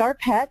with our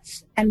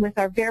pets and with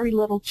our very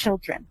little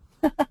children.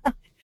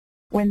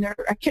 When our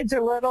kids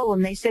are little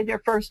and they say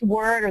their first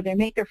word or they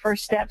make their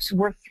first steps,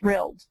 we're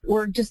thrilled.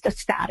 We're just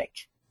ecstatic.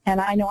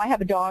 And I know I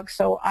have a dog,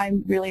 so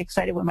I'm really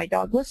excited when my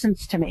dog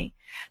listens to me.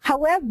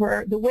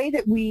 However, the way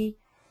that we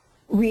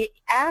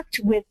react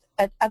with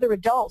other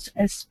adults,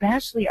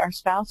 especially our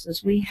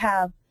spouses, we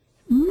have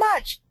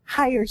much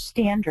higher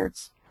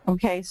standards.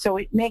 Okay, so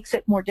it makes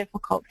it more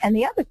difficult. And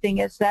the other thing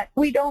is that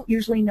we don't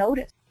usually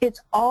notice.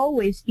 It's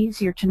always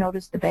easier to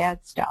notice the bad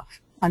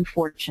stuff,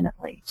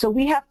 unfortunately. So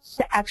we have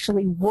to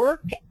actually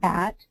work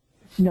at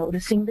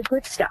noticing the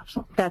good stuff.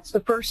 That's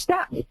the first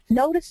step,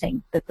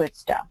 noticing the good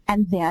stuff,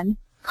 and then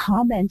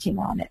commenting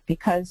on it,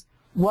 because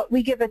what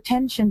we give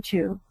attention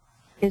to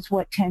is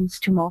what tends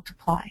to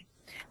multiply.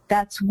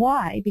 That's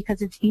why,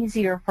 because it's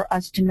easier for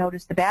us to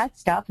notice the bad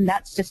stuff, and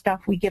that's the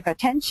stuff we give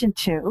attention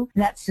to,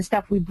 and that's the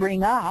stuff we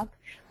bring up,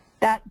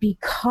 that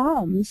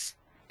becomes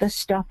the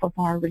stuff of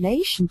our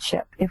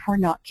relationship if we're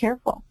not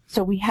careful.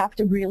 So we have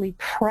to really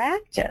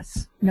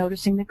practice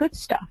noticing the good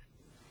stuff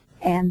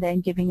and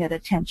then giving it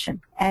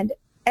attention. And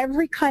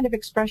every kind of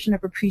expression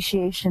of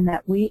appreciation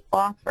that we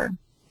offer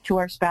to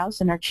our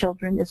spouse and our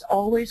children is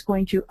always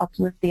going to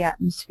uplift the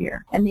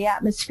atmosphere. And the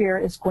atmosphere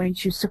is going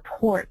to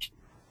support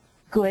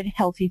good,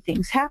 healthy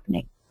things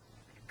happening.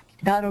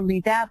 Not only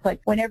that, but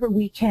whenever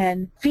we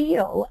can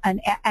feel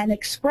and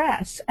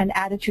express an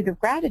attitude of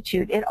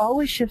gratitude, it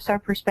always shifts our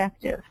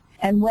perspective.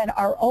 And when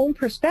our own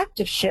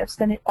perspective shifts,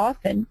 then it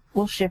often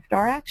will shift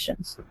our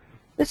actions.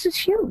 This is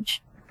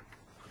huge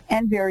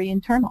and very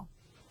internal.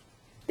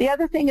 The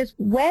other thing is,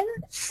 when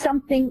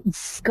something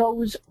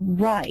goes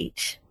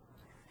right,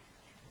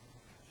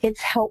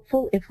 it's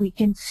helpful if we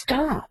can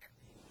stop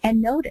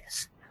and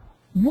notice,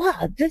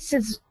 wow,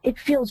 it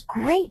feels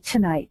great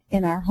tonight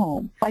in our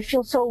home. I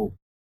feel so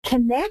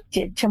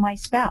connected to my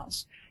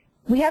spouse.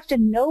 We have to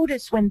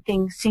notice when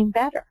things seem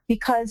better,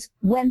 because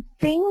when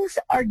things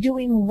are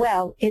doing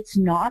well, it's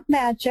not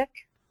magic,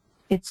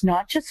 it's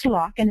not just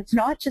luck, and it's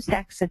not just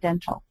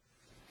accidental.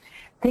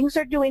 Things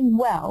are doing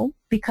well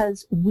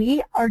because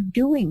we are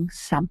doing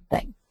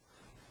something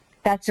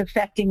that's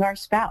affecting our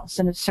spouse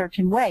in a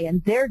certain way,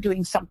 and they're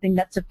doing something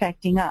that's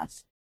affecting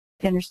us.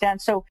 You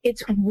understand? So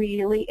it's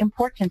really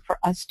important for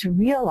us to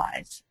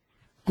realize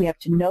we have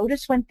to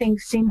notice when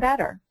things seem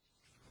better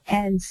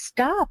and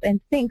stop and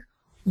think,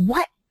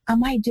 what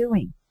am I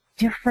doing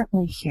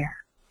differently here?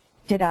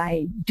 Did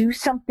I do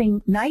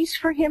something nice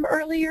for him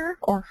earlier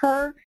or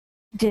her?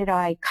 Did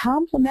I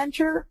compliment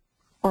her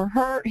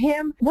or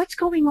him? What's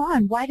going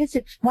on? Why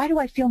do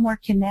I feel more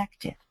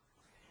connected?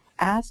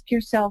 Ask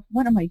yourself,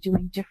 what am I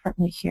doing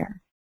differently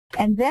here?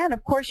 And then,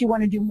 of course, you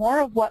want to do more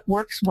of what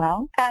works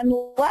well and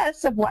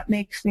less of what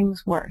makes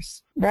things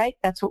worse, right?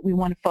 That's what we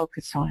want to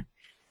focus on.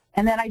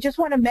 And then I just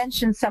want to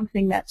mention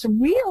something that's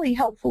really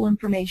helpful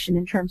information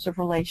in terms of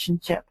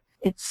relationship.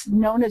 It's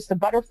known as the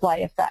butterfly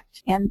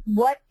effect. And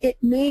what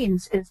it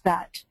means is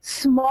that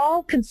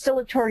small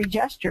conciliatory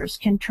gestures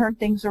can turn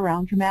things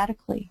around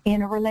dramatically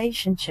in a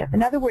relationship.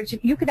 In other words,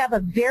 you could have a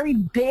very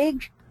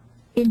big,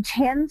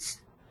 intense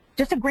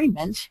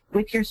disagreement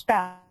with your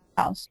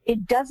spouse.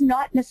 It does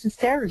not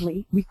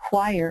necessarily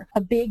require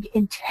a big,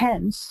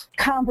 intense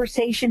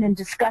conversation and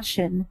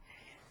discussion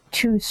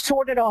to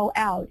sort it all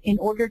out in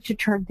order to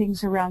turn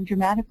things around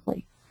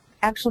dramatically.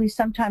 Actually,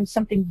 sometimes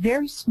something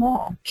very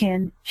small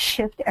can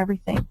shift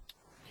everything.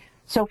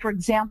 So, for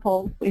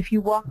example, if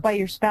you walk by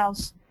your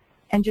spouse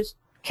and just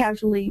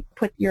casually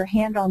put your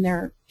hand on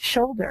their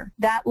shoulder,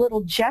 that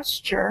little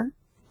gesture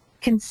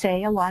can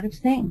say a lot of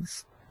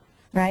things,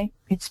 right?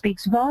 It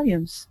speaks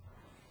volumes.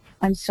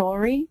 I'm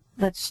sorry.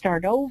 Let's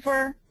start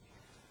over.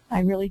 I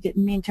really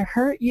didn't mean to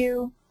hurt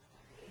you.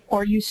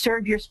 Or you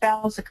serve your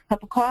spouse a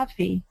cup of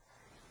coffee.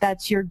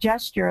 That's your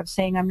gesture of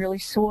saying, I'm really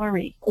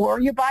sorry.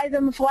 Or you buy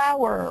them a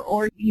flower,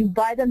 or you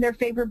buy them their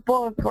favorite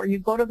book, or you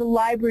go to the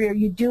library, or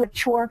you do a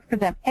chore for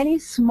them. Any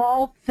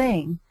small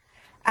thing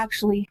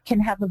actually can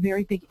have a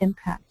very big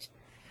impact,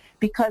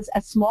 because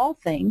a small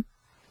thing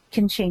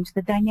can change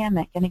the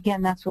dynamic. And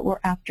again, that's what we're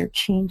after,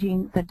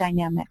 changing the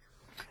dynamic.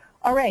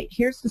 All right,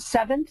 here's the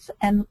 7th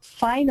and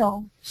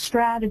final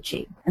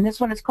strategy. And this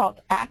one is called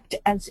act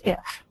as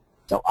if.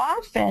 So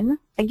often,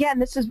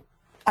 again,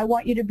 I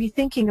want you to be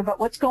thinking about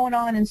what's going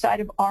on inside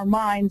of our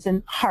minds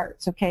and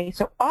hearts, okay?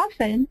 So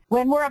often,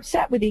 when we're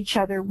upset with each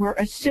other, we're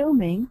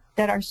assuming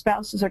that our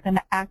spouses are going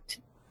to act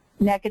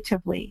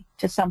negatively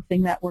to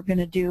something that we're going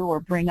to do or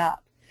bring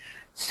up.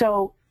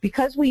 So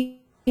because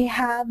we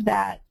have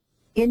that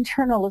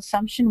internal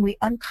assumption, we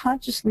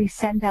unconsciously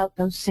send out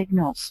those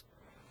signals.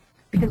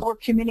 because we're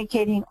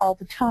communicating all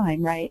the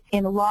time, right,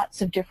 in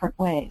lots of different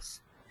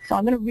ways. So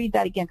I'm going to read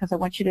that again because I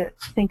want you to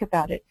think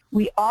about it.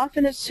 We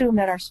often assume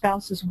that our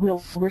spouses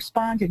will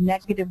respond in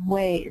negative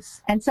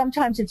ways, and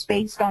sometimes it's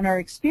based on our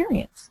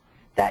experience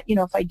that,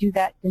 if I do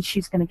that, then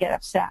she's going to get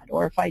upset,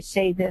 or if I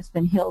say this,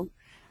 then he'll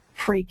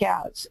freak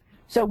out.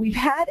 So we've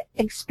had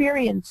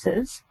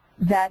experiences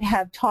that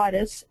have taught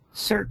us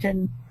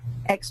certain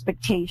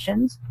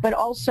expectations, but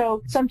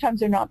also sometimes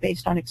they're not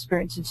based on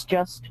experience. It's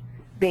just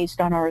based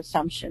on our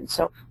assumptions.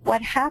 So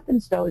what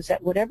happens, though, is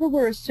that whatever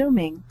we're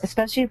assuming,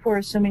 especially if we're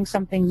assuming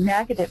something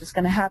negative is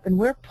going to happen,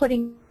 we're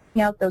putting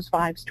out those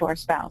vibes to our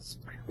spouse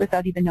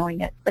without even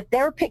knowing it. But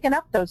they're picking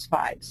up those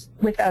vibes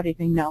without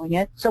even knowing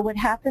it. So what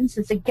happens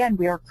is, again,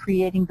 we are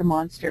creating the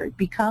monster. It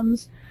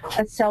becomes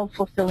a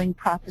self-fulfilling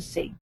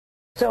prophecy.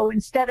 So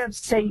instead of,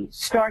 say,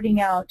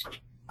 starting out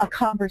a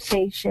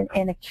conversation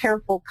in a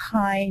careful,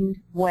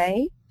 kind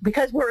way,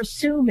 because we're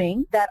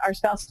assuming that our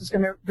spouse is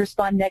going to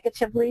respond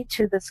negatively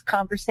to this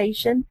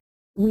conversation,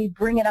 we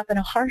bring it up in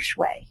a harsh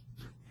way.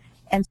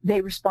 And they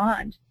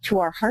respond to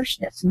our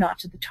harshness, not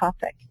to the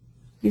topic.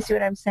 You see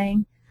what I'm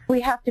saying?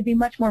 We have to be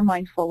much more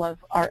mindful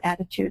of our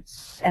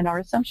attitudes and our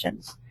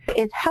assumptions.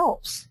 It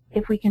helps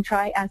if we can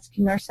try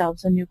asking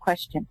ourselves a new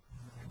question.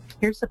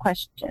 Here's the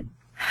question.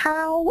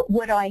 How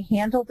would I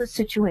handle the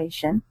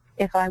situation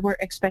if I were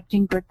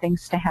expecting good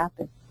things to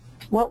happen?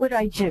 What would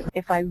I do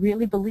if I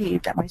really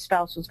believed that my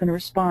spouse was going to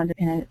respond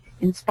in an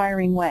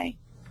inspiring way?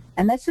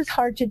 And this is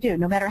hard to do.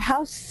 No matter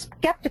how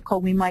skeptical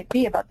we might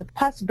be about the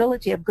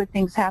possibility of good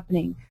things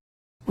happening,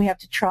 we have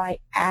to try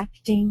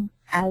acting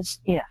as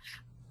if.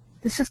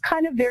 This is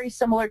kind of very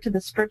similar to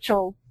the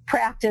spiritual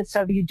practice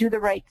of you do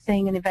the right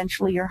thing and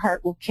eventually your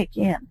heart will kick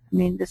in. I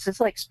mean, this is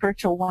like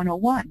spiritual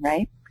 101,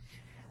 right?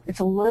 It's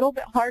a little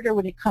bit harder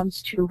when it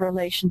comes to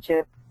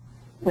relationship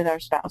with our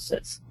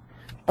spouses,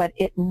 but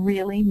it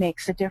really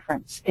makes a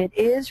difference. It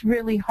is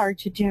really hard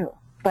to do,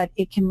 but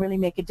it can really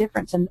make a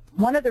difference. And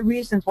one of the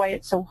reasons why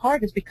it's so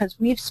hard is because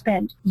we've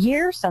spent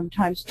years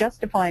sometimes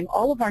justifying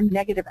all of our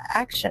negative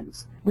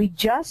actions. We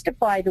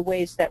justify the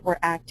ways that we're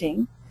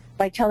acting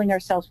by telling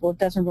ourselves, well, it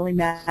doesn't really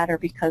matter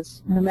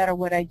because no matter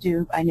what I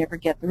do, I never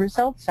get the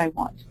results I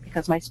want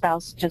because my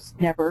spouse just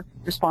never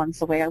responds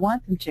the way I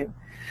want them to.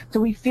 So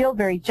we feel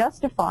very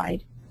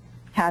justified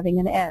having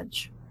an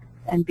edge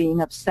and being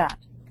upset,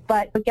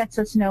 but it gets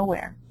us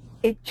nowhere.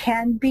 It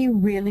can be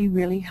really,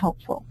 really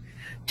helpful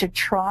to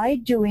try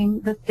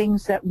doing the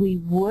things that we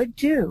would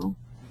do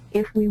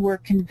if we were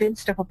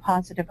convinced of a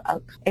positive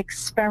outcome.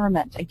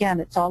 Experiment.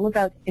 Again, it's all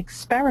about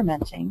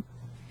experimenting.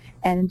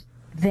 And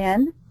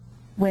then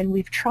when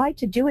we've tried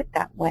to do it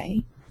that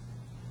way,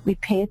 we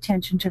pay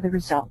attention to the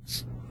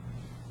results.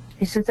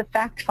 This is a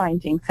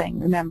fact-finding thing,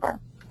 remember,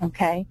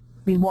 okay?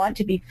 We want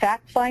to be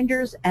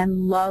fact-finders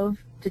and love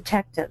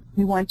detectives.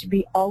 We want to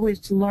be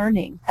always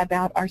learning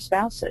about our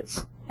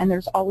spouses, and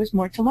there's always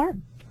more to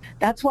learn.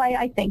 That's why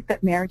I think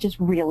that marriage is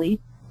really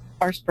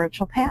our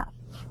spiritual path,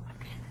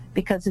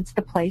 because it's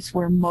the place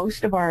where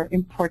most of our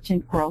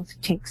important growth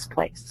takes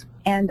place.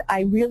 And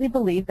I really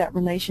believe that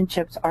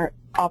relationships are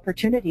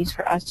opportunities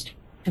for us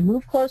to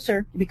move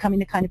closer to becoming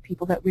the kind of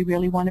people that we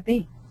really want to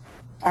be.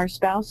 Our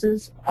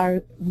spouses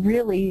are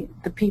really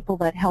the people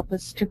that help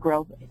us to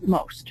grow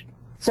most.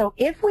 So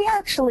if we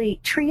actually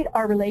treat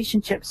our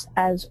relationships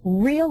as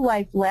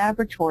real-life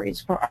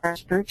laboratories for our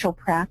spiritual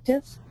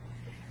practice,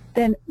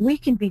 then we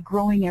can be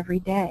growing every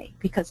day,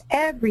 because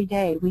every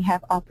day we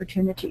have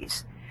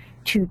opportunities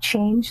to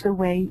change the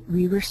way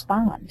we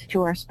respond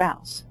to our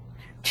spouse,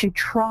 to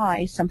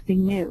try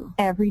something new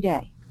every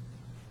day.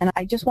 And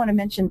I just want to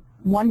mention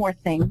one more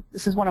thing.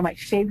 This is one of my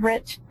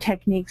favorite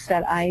techniques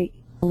that I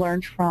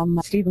learned from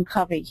Stephen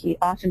Covey. He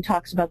often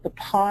talks about the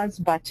pause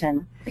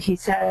button. He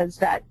says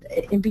that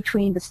in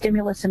between the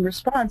stimulus and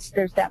response,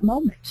 there's that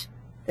moment.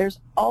 There's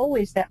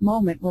always that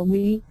moment when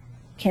we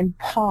can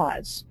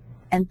pause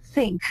and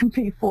think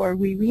before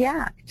we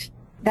react.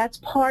 That's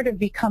part of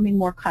becoming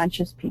more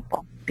conscious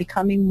people,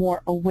 becoming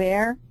more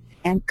aware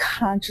and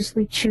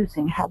consciously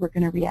choosing how we're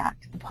going to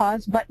react. The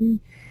pause button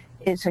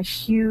is a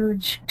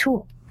huge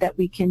tool that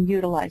we can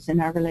utilize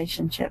in our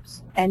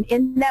relationships. And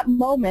in that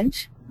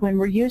moment, when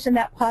we're using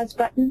that pause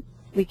button,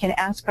 we can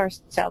ask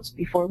ourselves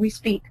before we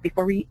speak,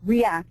 before we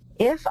react,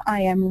 if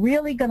I am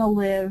really going to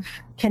live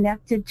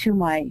connected to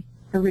my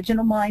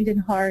original mind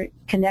and heart,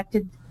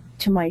 connected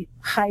to my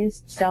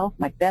highest self,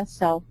 my best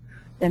self,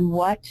 then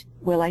what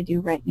will I do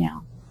right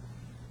now?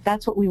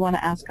 That's what we want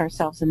to ask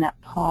ourselves in that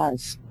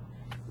pause.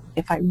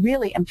 If I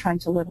really am trying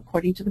to live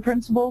according to the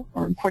principle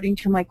or according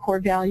to my core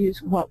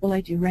values, what will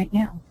I do right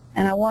now?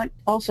 And I want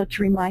also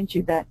to remind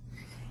you that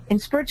in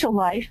spiritual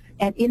life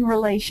and in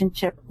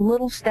relationship,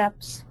 little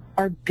steps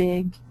are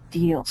big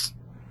deals.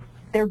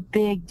 They're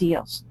big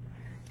deals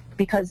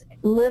because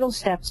little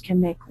steps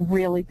can make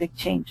really big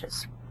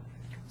changes.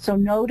 So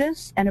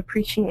notice and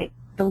appreciate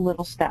the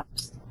little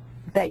steps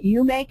that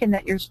you make and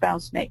that your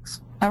spouse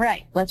makes. All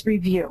right, let's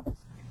review.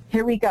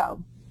 Here we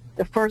go.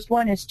 The first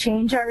one is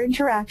change our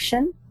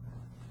interaction,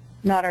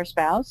 not our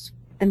spouse.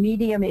 The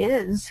medium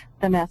is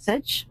the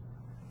message.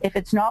 If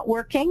it's not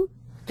working,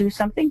 do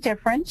something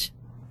different.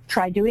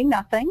 Try doing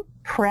nothing.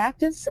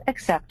 Practice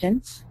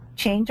acceptance.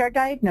 Change our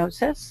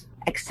diagnosis.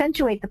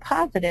 Accentuate the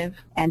positive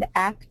and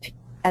act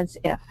as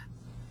if.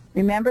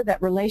 Remember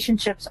that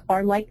relationships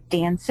are like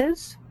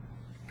dances.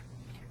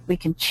 We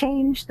can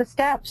change the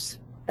steps.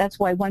 That's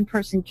why one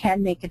person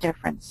can make a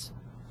difference.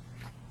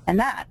 And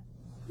that,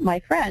 my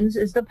friends,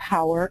 is the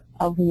power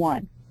of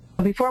one.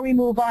 Before we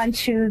move on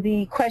to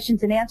the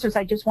questions and answers,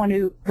 I just want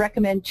to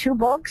recommend 2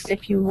 books.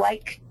 If you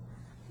like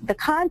the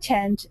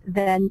content,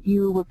 then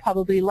you would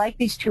probably like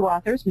these 2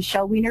 authors.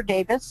 Michelle Weiner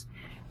Davis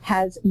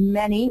has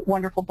many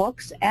wonderful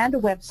books and a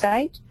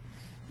website,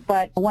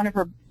 but one of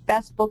her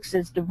best books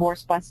is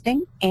Divorce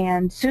Busting.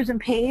 And Susan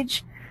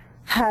Page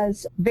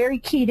has very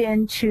keyed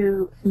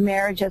into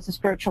marriage as a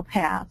spiritual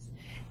path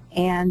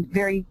and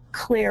very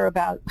clear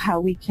about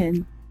how we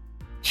can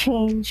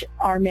change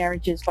our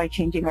marriages by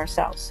changing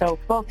ourselves. So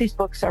both these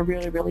books are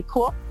really, really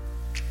cool.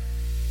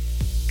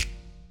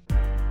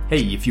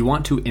 Hey, if you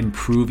want to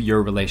improve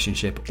your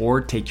relationship or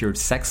take your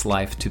sex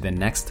life to the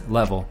next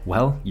level,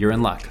 well, you're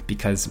in luck,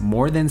 because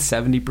more than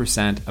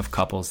 70% of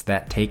couples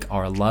that take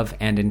our Love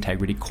and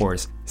Integrity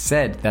course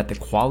said that the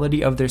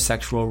quality of their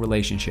sexual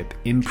relationship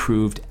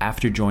improved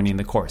after joining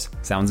the course.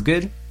 Sounds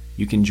good?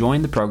 You can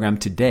join the program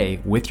today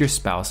with your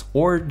spouse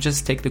or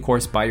just take the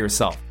course by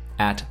yourself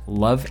at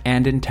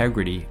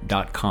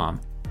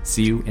loveandintegrity.com.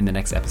 See you in the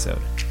next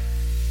episode.